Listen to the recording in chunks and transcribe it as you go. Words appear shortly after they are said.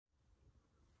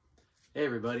Hey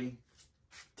everybody,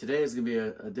 today is going to be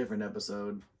a different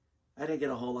episode. I didn't get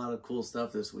a whole lot of cool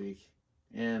stuff this week,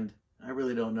 and I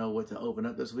really don't know what to open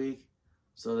up this week.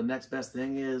 So the next best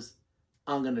thing is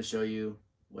I'm going to show you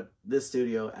what this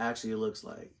studio actually looks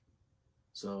like.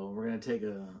 So we're going to take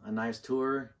a nice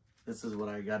tour. This is what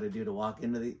I got to do to walk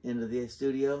into the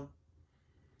studio.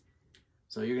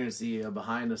 So you're going to see a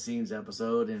behind the scenes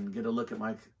episode and get a look at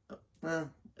my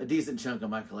a decent chunk of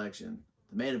my collection.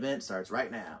 The main event starts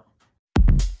right now.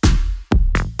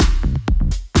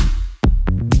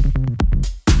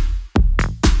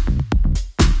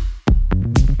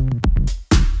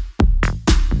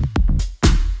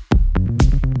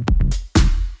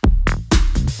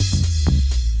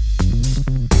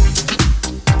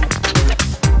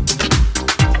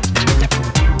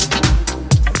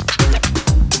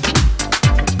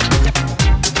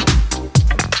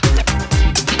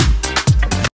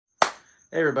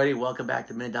 Hey everybody, welcome back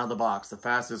to Mint Down the Box, the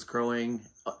fastest growing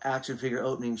action figure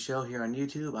opening show here on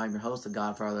YouTube. I'm your host, the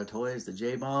Godfather Toys, the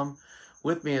J-Bomb.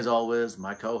 With me as always,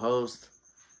 my co-host,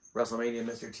 WrestleMania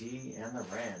Mr. T and the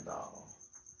Randall.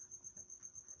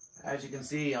 As you can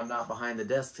see, I'm not behind the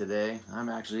desk today. I'm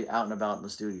actually out and about in the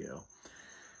studio.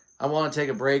 I want to take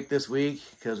a break this week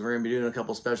because we're going to be doing a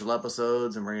couple special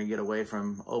episodes and we're going to get away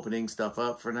from opening stuff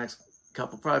up for the next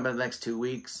couple, probably the next 2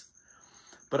 weeks.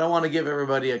 But I want to give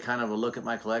everybody a kind of a look at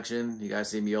my collection. You guys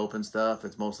see me open stuff.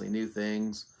 It's mostly new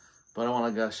things. But I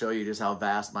want to show you just how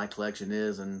vast my collection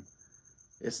is. And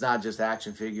it's not just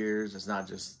action figures. It's not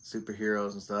just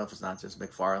superheroes and stuff. It's not just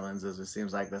McFarlane's, as it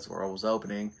seems like that's where I was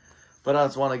opening. But I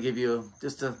just want to give you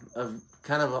just a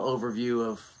kind of an overview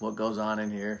of what goes on in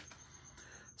here.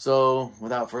 So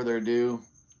without further ado,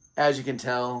 as you can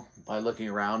tell by looking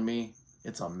around me,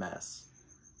 it's a mess.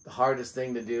 The hardest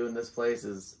thing to do in this place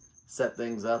is set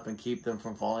things up and keep them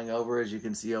from falling over. As you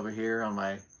can see over here on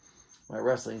my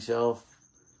wrestling shelf,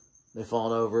 they've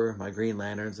fallen over. My Green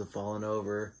Lanterns have fallen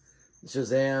over. The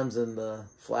Shazams and the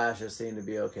Flashes seem to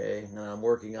be okay, and I'm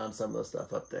working on some of the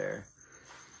stuff up there.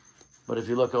 But if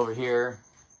you look over here,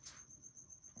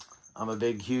 I'm a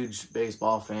big, huge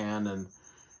baseball fan, and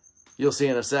you'll see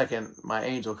in a second my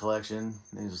Angel collection,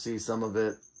 and you'll see some of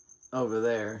it over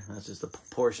there. That's just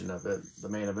a portion of it. The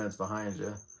main event's behind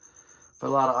you. But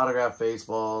a lot of autographed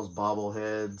baseballs,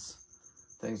 bobbleheads,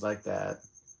 things like that.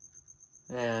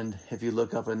 And if you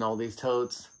look up in all these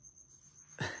totes,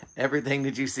 everything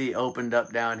that you see opened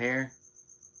up down here,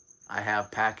 I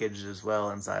have packaged as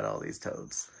well inside all these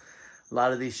totes. A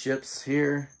lot of these ships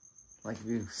here, like if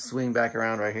you swing back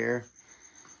around right here,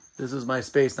 this is my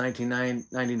Space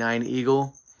 1999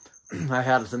 Eagle. I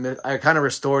kind of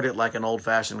restored it like an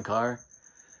old-fashioned car,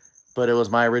 but it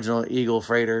was my original Eagle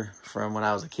freighter from when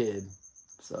I was a kid.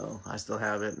 So I still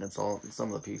have it, and it's all,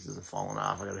 some of the pieces have fallen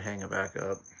off. I gotta hang it back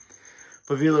up.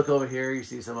 But if you look over here, you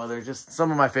see some other, just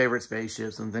some of my favorite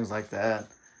spaceships and things like that.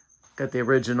 Got the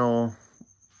original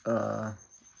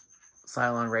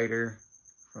Cylon Raider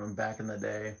from back in the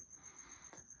day.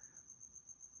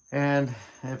 And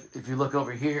if you look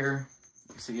over here,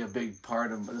 you see a big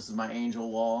part of, this is my Angel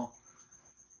wall.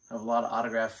 I have a lot of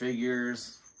autographed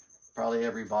figures, probably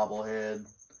every bobblehead,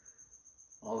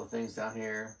 all the things down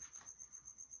here.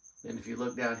 And if you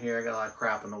look down here, I got a lot of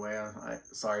crap in the way.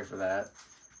 Sorry for that.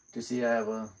 You see I have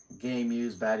a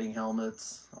game-used batting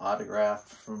helmets, autographed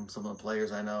from some of the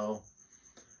players I know.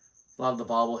 A lot of the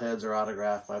bobbleheads are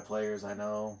autographed by players I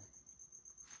know.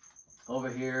 Over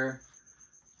here,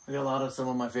 I got a lot of some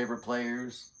of my favorite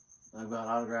players. I've got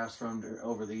autographs from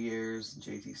over the years.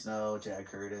 JT Snow, Jack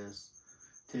Curtis,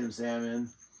 Tim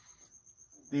Salmon.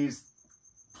 These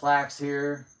plaques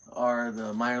here are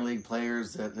the minor league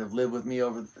players that have lived with me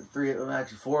over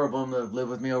four of them that have lived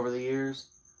with me over the years.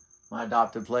 My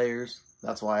adopted players.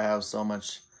 That's why I have so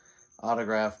much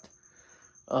autographed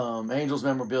Angels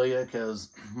memorabilia, because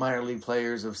minor league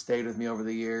players have stayed with me over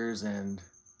the years, and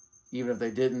even if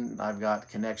they didn't, I've got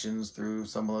connections through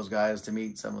some of those guys to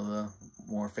meet some of the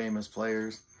more famous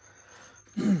players.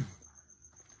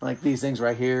 Like these things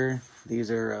right here.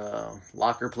 These are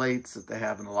locker plates that they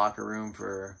have in the locker room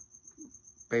for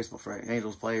baseball, for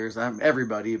Angels players. I'm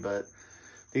everybody, but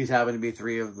these happen to be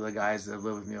three of the guys that have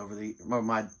lived with me over the...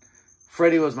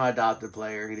 Freddie was my adopted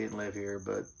player. He didn't live here,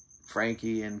 but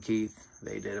Frankie and Keith,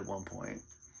 they did at one point.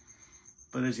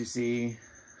 But as you see,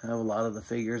 I have a lot of the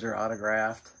figures are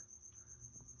autographed.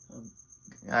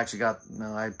 I actually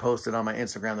I posted on my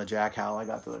Instagram the Jack Howell I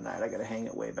got the other night. I got to hang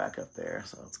it way back up there,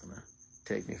 so it's going to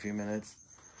take me a few minutes.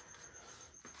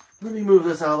 Let me move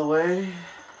this out of the way.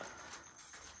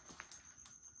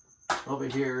 Over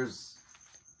here is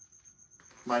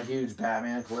my huge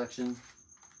Batman collection.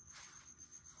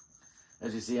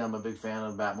 As you see, I'm a big fan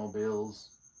of Batmobiles,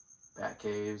 Bat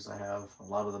Caves. I have a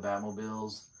lot of the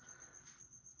Batmobiles,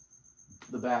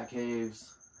 the Bat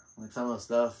Caves, like some of the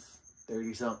stuff,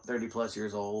 30 plus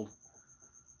years old.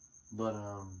 But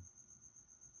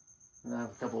and I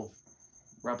have a couple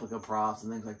replica props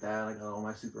and things like that. I got all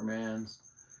my Supermans.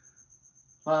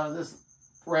 This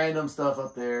random stuff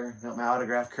up there. Got my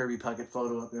autographed Kirby Puckett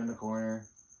photo up there in the corner.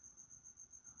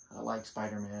 I like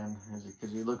Spider-Man.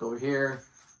 Because you look over here,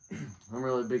 I'm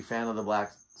really a big fan of the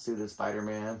black suited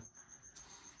Spider-Man.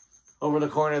 Over the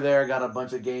corner there, I got a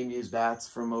bunch of game used bats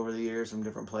from over the years from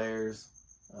different players.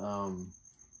 I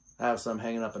have some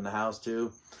hanging up in the house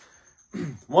too.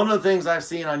 One of the things I've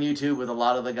seen on YouTube with a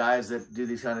lot of the guys that do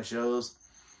these kind of shows,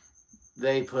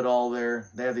 they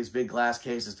have these big glass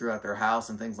cases throughout their house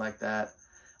and things like that.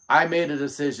 I made a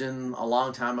decision a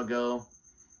long time ago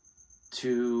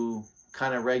to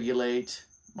kind of regulate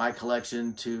my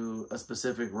collection to a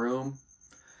specific room.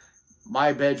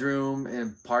 My bedroom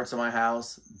and parts of my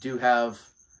house do have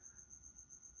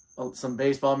some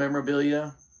baseball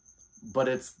memorabilia, but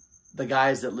it's the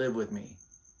guys that live with me.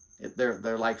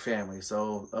 They're like family.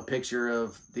 So a picture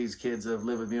of these kids that have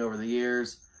lived with me over the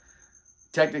years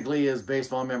technically is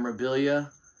baseball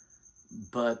memorabilia,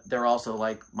 but they're also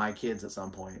like my kids at some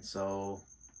point. So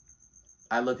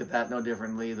I look at that no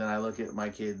differently than I look at my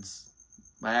kids,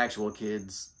 my actual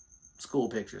kids' school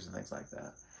pictures and things like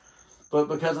that. But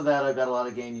because of that, I've got a lot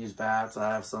of game used bats.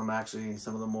 I have some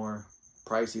of the more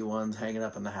pricey ones hanging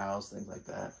up in the house, things like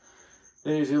that.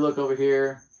 Then as you look over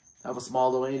here, I have a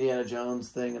small little Indiana Jones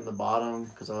thing in the bottom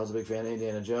because I was a big fan of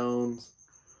Indiana Jones.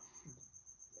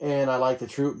 And I like the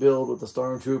troop build with the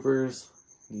Stormtroopers.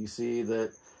 You see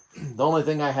that the only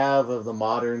thing I have of the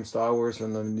modern Star Wars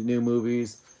from the new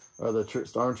movies are the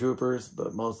Stormtroopers,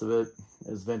 but most of it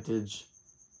is vintage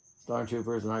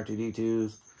Stormtroopers and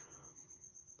R2-D2s.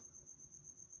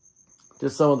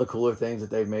 Just some of the cooler things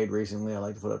that they've made recently I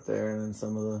like to put up there, and then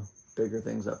some of the bigger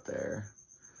things up there.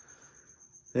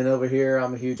 Then over here,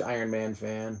 I'm a huge Iron Man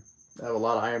fan. I have a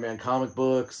lot of Iron Man comic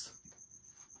books,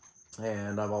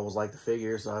 and I've always liked the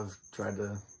figures, so I've tried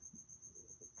to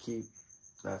keep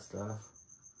that stuff.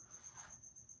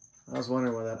 I was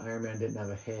wondering why that Iron Man didn't have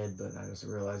a head, but I just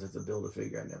realized it's a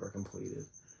Build-A-Figure I never completed.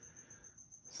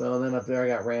 So then up there I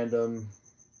got random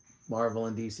Marvel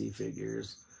and DC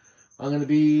figures. I'm going to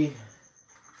be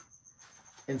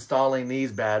installing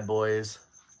these bad boys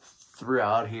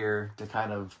throughout here to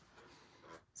kind of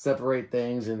separate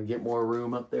things and get more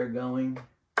room up there going.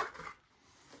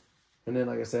 And then,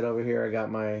 like I said, over here I got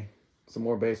some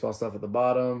more baseball stuff at the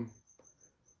bottom.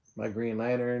 My Green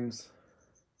Lanterns,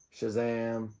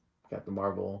 Shazam, got the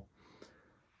Marvel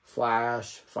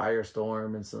Flash,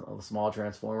 Firestorm, and a small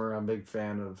Transformer. I'm a big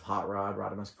fan of Hot Rod,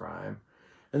 Rodimus Prime.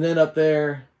 And then up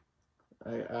there,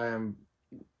 I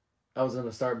was going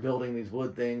to start building these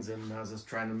wood things, and I was just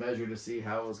trying to measure to see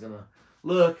how it was going to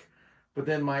look. But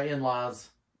then my in-laws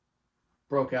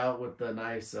broke out with the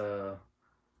nice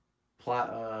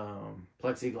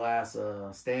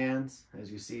plexiglass stands.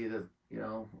 As you see, that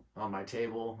on my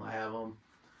table, I have them.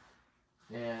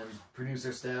 And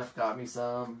producer Steph got me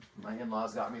some. My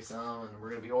in-laws got me some, and we're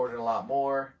going to be ordering a lot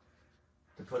more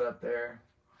to put up there.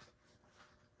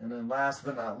 And then last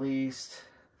but not least,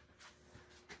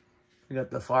 we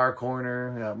got the far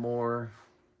corner. We got more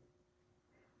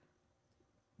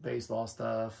baseball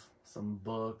stuff, some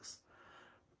books.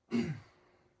 And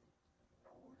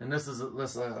this is a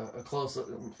close-up,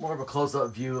 more of a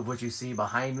close-up view of what you see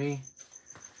behind me.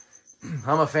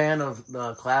 I'm a fan of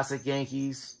the classic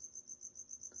Yankees.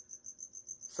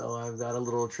 So I've got a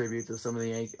little tribute to some of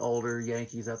the older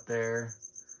Yankees up there.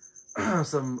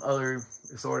 Some other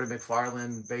sort of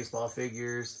McFarlane baseball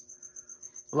figures.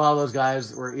 A lot of those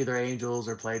guys were either Angels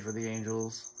or played for the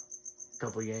Angels. A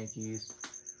couple Yankees.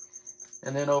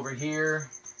 And then over here,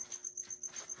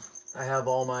 I have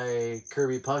all my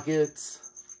Kirby Puckets.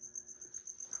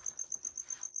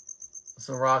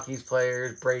 Some Rockies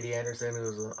players. Brady Anderson,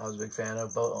 who I was a big fan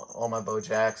of. All my Bo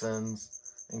Jacksons.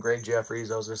 And Greg Jeffries.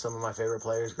 Those are some of my favorite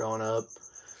players growing up.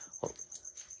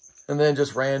 And then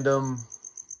just random.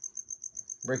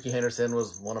 Ricky Henderson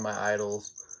was one of my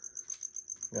idols.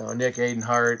 Nick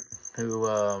Aidenhart, who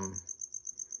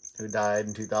died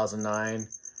in 2009,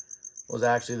 was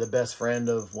actually the best friend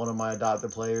of one of my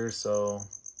adopted players, so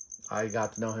I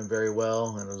got to know him very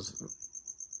well, and was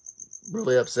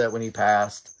really upset when he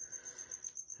passed.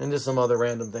 And just some other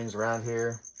random things around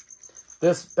here.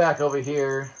 This back over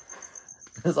here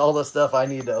is all the stuff I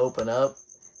need to open up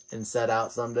and set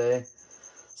out someday.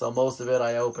 So most of it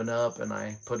I open up and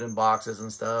I put in boxes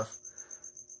and stuff.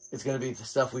 It's going to be the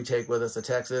stuff we take with us to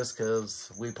Texas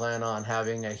because we plan on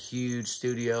having a huge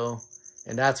studio.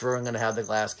 And that's where I'm going to have the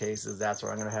glass cases. That's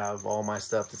where I'm going to have all my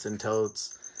stuff that's in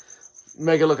totes.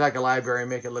 Make it look like a library.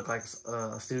 Make it look like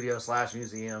a studio /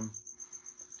 museum.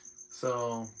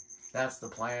 So that's the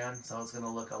plan. So it's going to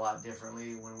look a lot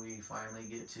differently when we finally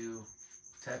get to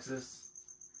Texas.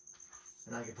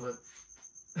 And I can put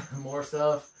more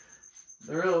stuff.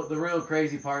 The real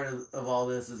crazy part of all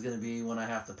this is going to be when I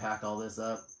have to pack all this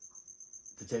up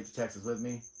to take to Texas with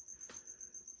me.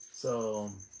 So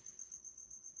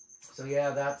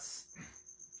yeah, this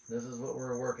is what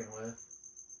we're working with.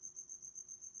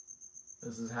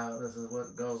 This is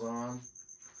what goes on.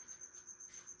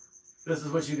 This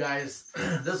is what you guys,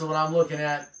 this is what I'm looking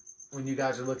at when you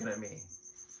guys are looking at me.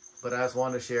 But I just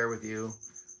wanted to share with you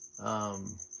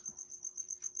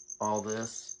all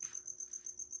this.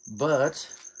 But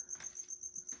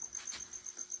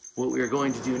what we're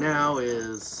going to do now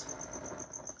is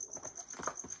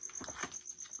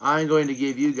I'm going to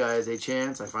give you guys a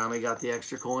chance. I finally got the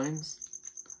extra coins.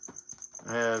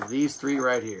 I have these 3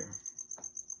 right here.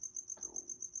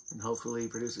 And hopefully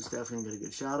producer Stephanie can get a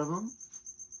good shot of them.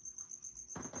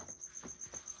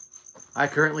 I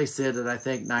currently sit at, I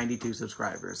think, 92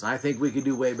 subscribers. I think we could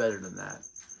do way better than that.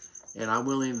 And I'm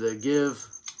willing to give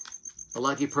a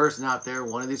lucky person out there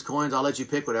one of these coins. I'll let you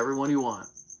pick whatever one you want.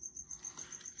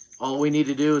 All we need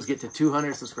to do is get to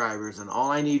 200 subscribers. And all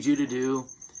I need you to do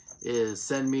is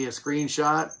send me a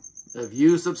screenshot of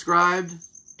you subscribed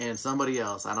and somebody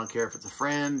else. I don't care if it's a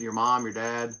friend, your mom, your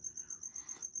dad.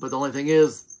 But the only thing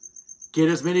is, get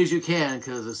as many as you can,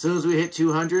 because as soon as we hit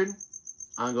 200,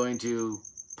 I'm going to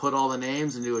put all the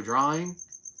names and do a drawing,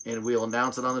 and we'll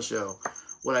announce it on the show.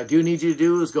 What I do need you to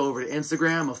do is go over to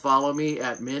Instagram and follow me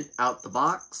at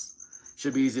MintOutTheBox.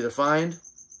 Should be easy to find,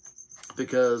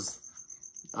 because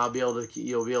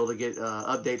you'll be able to get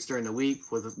updates during the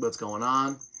week with what's going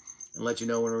on, and let you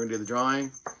know when we're going to do the drawing.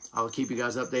 I'll keep you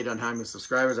guys updated on how many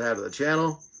subscribers I have to the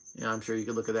channel. And I'm sure you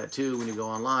can look at that too when you go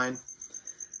online.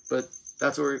 But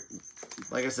that's where,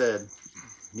 like I said,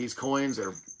 these coins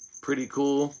are pretty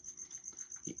cool.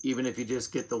 Even if you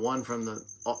just get the one from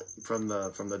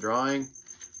the drawing,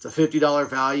 it's a $50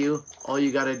 value. All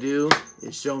you got to do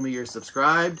is show me you're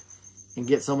subscribed and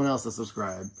get someone else to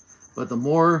subscribe. But the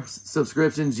more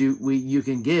subscriptions you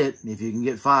can get, if you can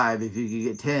get 5, if you can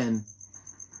get 10,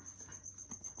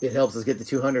 it helps us get to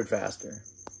 200 faster.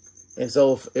 And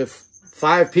so if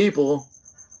 5 people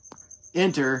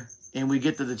enter and we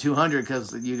get to the 200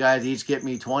 because you guys each get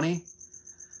me 20,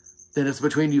 then it's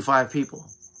between you 5 people.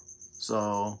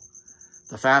 So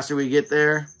the faster we get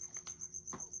there,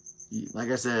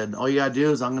 like I said, all you got to do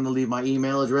is I'm going to leave my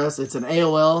email address. It's an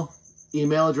AOL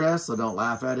email address, so don't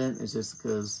laugh at it. It's just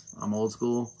because I'm old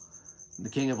school.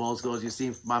 The king of old school, as you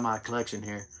see by my collection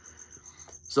here.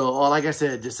 So, like I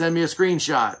said, just send me a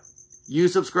screenshot. You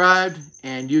subscribed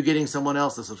and you getting someone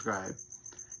else to subscribe.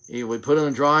 We put in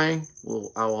a drawing.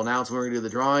 I will announce when we're going to do the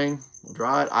drawing. We'll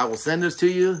draw it. I will send this to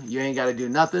you. You ain't got to do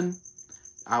nothing.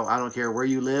 I don't care where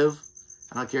you live.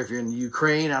 I don't care if you're in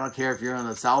Ukraine. I don't care if you're on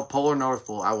the South Pole or North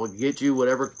Pole. I will get you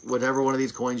whatever one of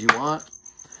these coins you want.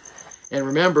 And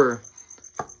remember,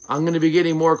 I'm going to be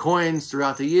getting more coins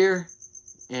throughout the year.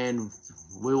 And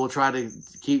we will try to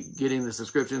keep getting the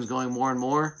subscriptions going more and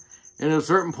more. And at a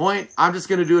certain point, I'm just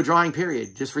going to do a drawing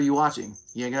period just for you watching.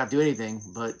 You ain't going to have to do anything,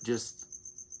 but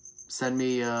just send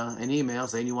me an email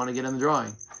saying you want to get in the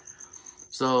drawing.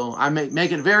 So I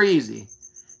make it very easy.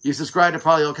 You subscribe to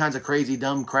probably all kinds of crazy,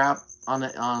 dumb crap on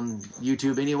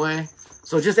YouTube anyway.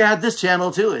 So just add this channel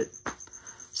to it.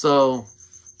 So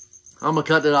I'm going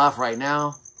to cut it off right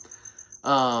now.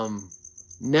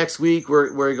 Next week,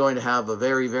 we're going to have a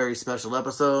very, very special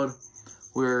episode.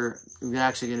 We're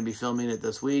actually going to be filming it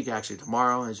this week, actually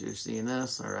tomorrow, as you're seeing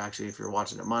this, or actually if you're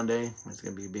watching it Monday, it's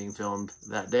going to be being filmed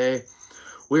that day.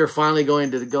 We are finally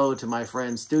going to go to my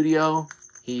friend's studio.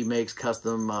 He makes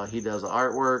custom, he does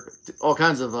artwork, all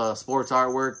kinds of sports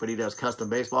artwork, but he does custom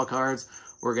baseball cards.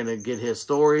 We're going to get his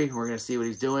story. We're going to see what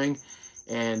he's doing.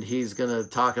 And he's going to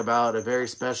talk about a very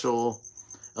special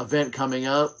event coming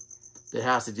up that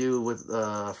has to do with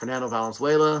Fernando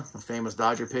Valenzuela, the famous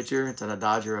Dodger pitcher. It's at a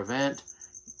Dodger event.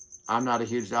 I'm not a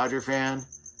huge Dodger fan,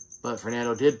 but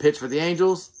Fernando did pitch for the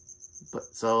Angels.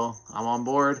 So I'm on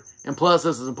board. And plus,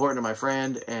 this is important to my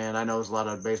friend, and I know there's a lot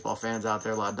of baseball fans out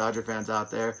there, a lot of Dodger fans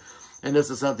out there. And this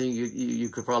is something you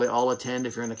could probably all attend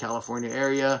if you're in the California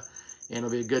area. And it'll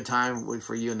be a good time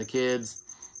for you and the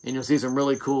kids. And you'll see some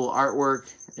really cool artwork,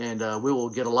 and we will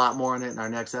get a lot more on it in our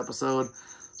next episode.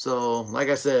 So, like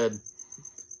I said,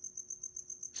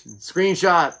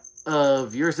 screenshot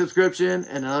of your subscription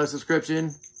and another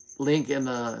subscription, link in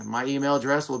my email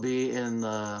address will be in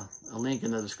a link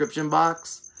in the description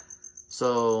box.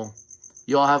 So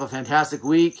you all have a fantastic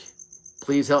week.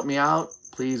 Please help me out.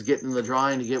 Please get in the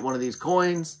drawing to get one of these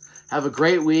coins. Have a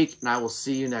great week, and I will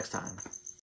see you next time.